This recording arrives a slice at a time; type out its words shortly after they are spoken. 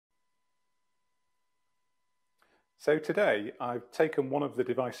So today I've taken one of the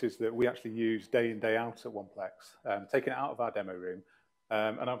devices that we actually use day in, day out at OnePlex, taken it out of our demo room,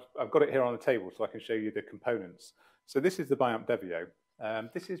 and I've got it here on the table so I can show you the components. So this is the Biamp Devio.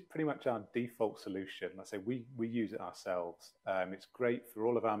 This is pretty much our default solution. Let's say we use it ourselves. It's great for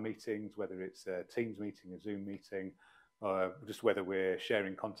all of our meetings, whether it's a Teams meeting, a Zoom meeting, or just whether we're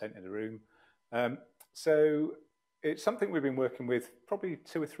sharing content in a room. So it's something we've been working with probably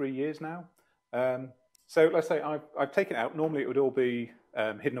 2 or 3 years now. So let's say I've taken it out. Normally it would all be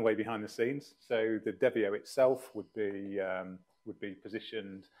hidden away behind the scenes. So the Devio itself would be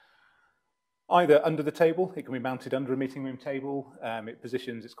positioned either under the table. It can be mounted under a meeting room table.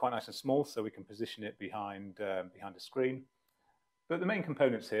 It's quite nice and small, so we can position it behind a screen. But the main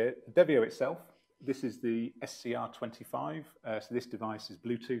components here, the Devio itself, this is the SCR25. So this device is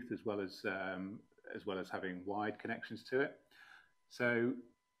Bluetooth as well as having wired connections to it. So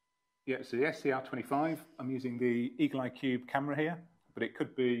yeah, so the SCR25, I'm using the Eagle Eye Cube camera here, but it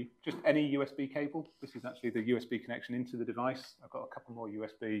could be just any USB cable. This is actually the USB connection into the device. I've got a couple more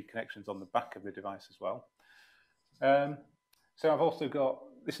USB connections on the back of the device as well. So I've also got,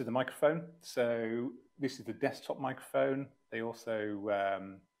 this is the microphone. So this is the desktop microphone. They also,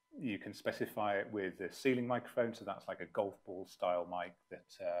 you can specify it with a ceiling microphone. So that's like a golf ball style mic that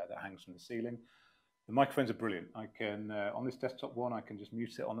hangs from the ceiling. The microphones are brilliant. I can, on this desktop one, I can just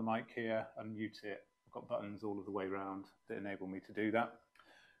mute it on the mic here, unmute it. I've got buttons all of the way around that enable me to do that.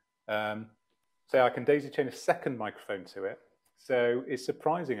 So I can daisy chain a second microphone to it. So it's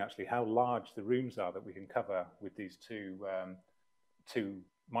surprising actually how large the rooms are that we can cover with these two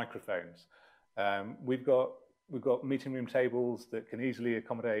microphones. We've got meeting room tables that can easily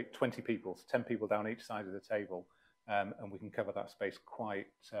accommodate 20 people, so 10 people down each side of the table, and we can cover that space quite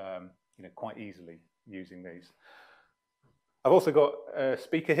easily using these. I've also got a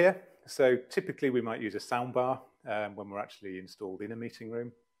speaker here. So typically we might use a soundbar when we're actually installed in a meeting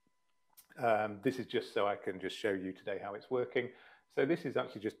room. This is just so I can just show you today how it's working. So this is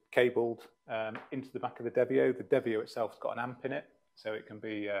actually just cabled into the back of the Devio. The Devio itself's got an amp in it, so it can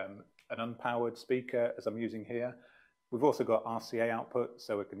be an unpowered speaker as I'm using here. We've also got RCA output,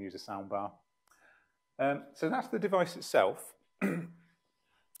 so we can use a soundbar. So that's the device itself.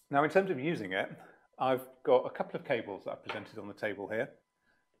 Now, in terms of using it, I've got a couple of cables that I've presented on the table here.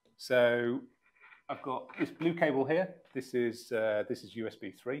 So I've got this blue cable here. This is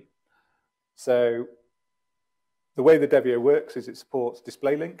USB 3. So the way the Devio works is it supports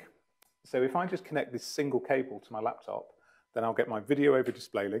DisplayLink. So if I just connect this single cable to my laptop, then I'll get my video over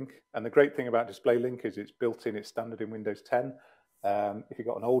DisplayLink. And the great thing about DisplayLink is it's built in, it's standard in Windows 10. If you've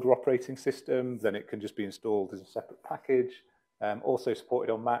got an older operating system, then it can just be installed as a separate package. Also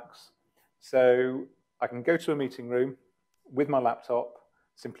supported on Macs. So I can go to a meeting room with my laptop,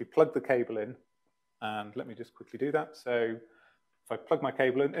 simply plug the cable in, and let me just quickly do that. So if I plug my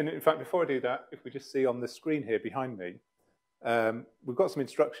cable in, and in fact, before I do that, if we just see on the screen here behind me, we've got some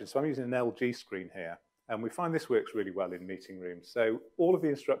instructions. So I'm using an LG screen here, and we find this works really well in meeting rooms. So all of the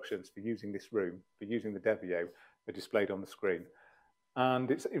instructions for using this room, for using the Devio, are displayed on the screen.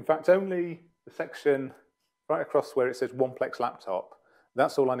 And it's in fact only the section right across where it says OnePlex laptop.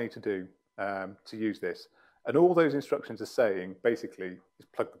 That's all I need to do to use this. And all those instructions are saying, basically, is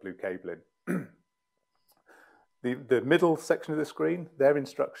plug the blue cable in. The middle section of the screen, they're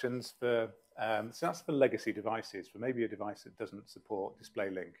instructions for, so that's for legacy devices, for maybe a device that doesn't support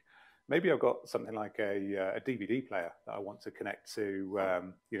DisplayLink. Maybe I've got something like a DVD player that I want to connect to,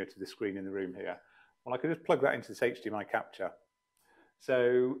 to the screen in the room here. Well, I can just plug that into this HDMI capture.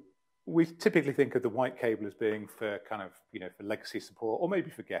 So we typically think of the white cable as being for kind of, for legacy support, or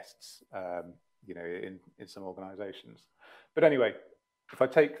maybe for guests, in some organizations. But anyway, if I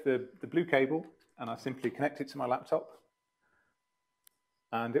take the blue cable and I simply connect it to my laptop,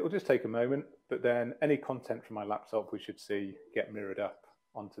 and it will just take a moment, but then any content from my laptop we should see get mirrored up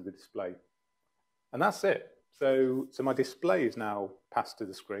onto the display. And that's it. So my display is now passed to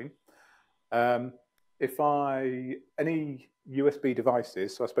the screen. Any USB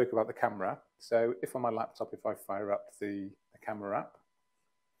devices, so I spoke about the camera. So if on my laptop, if I fire up the camera app,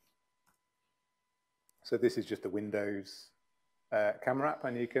 so this is just a Windows camera app,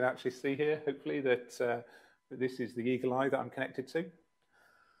 and you can actually see here, hopefully, that this is the Eagle Eye that I'm connected to.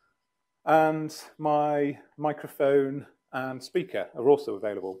 And my microphone and speaker are also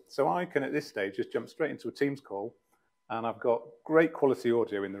available. So I can, at this stage, just jump straight into a Teams call, and I've got great quality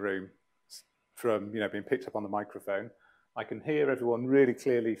audio in the room from being picked up on the microphone. I can hear everyone really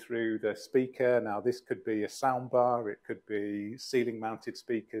clearly through the speaker. Now, this could be a sound bar, it could be ceiling-mounted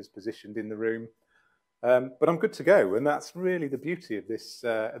speakers positioned in the room. But I'm good to go, and that's really the beauty of this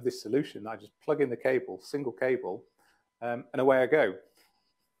solution. I just plug in the cable, single cable, and away I go.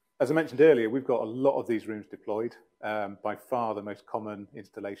 As I mentioned earlier, we've got a lot of these rooms deployed, by far the most common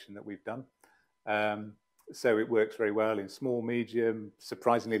installation that we've done. So it works very well in small, medium,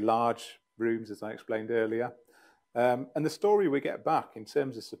 surprisingly large rooms, as I explained earlier. And the story we get back in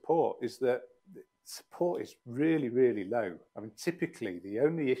terms of support is that support is really, really low. I mean, typically, the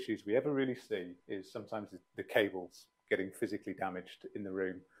only issues we ever really see is sometimes the cables getting physically damaged in the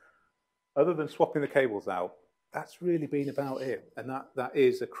room. Other than swapping the cables out, that's really been about it, and that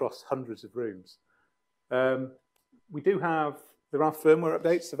is across hundreds of rooms. There are firmware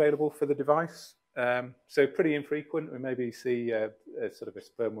updates available for the device, so pretty infrequent. We maybe see a sort of a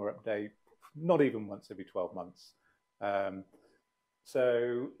firmware update, not even once every 12 months.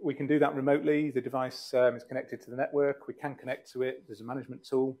 So we can do that remotely. The device is connected to the network. We can connect to it. There's a management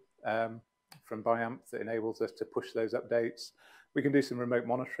tool from Biamp that enables us to push those updates. We can do some remote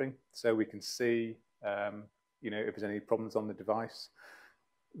monitoring, so we can see if there's any problems on the device.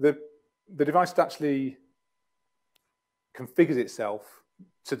 The device actually configures itself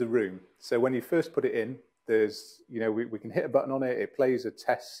to the room. So when you first put it in, there's, we can hit a button on it, it plays a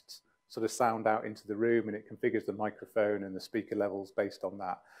test sort of sound out into the room, and it configures the microphone and the speaker levels based on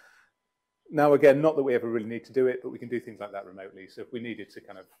that. Now, again, not that we ever really need to do it, but we can do things like that remotely. So if we needed to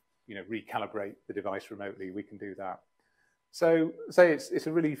kind of, recalibrate the device remotely, we can do that. So say it's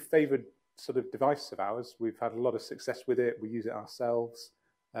a really favored sort of device of ours. We've had a lot of success with it. We use it ourselves.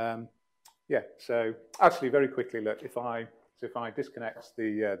 So actually very quickly, look, if I disconnect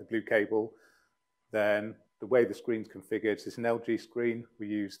the blue cable, then the way the screen's configured, it's an LG screen. We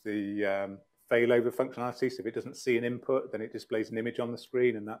use the failover functionality, so if it doesn't see an input, then it displays an image on the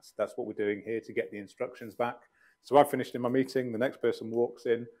screen, and that's what we're doing here to get the instructions back. So I've finished in my meeting, the next person walks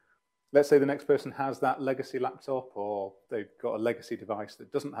in. Let's say the next person has that legacy laptop, or they've got a legacy device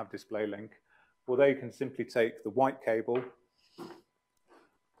that doesn't have display link. Well, they can simply take the white cable,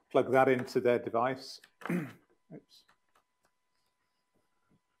 plug that into their device. Oops.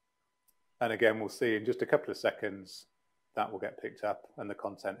 And again, we'll see in just a couple of seconds that will get picked up, and the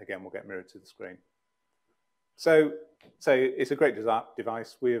content again will get mirrored to the screen. So it's a great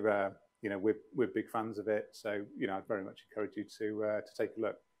device. We're big fans of it. So I'd very much encourage you to take a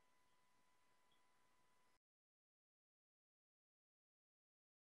look.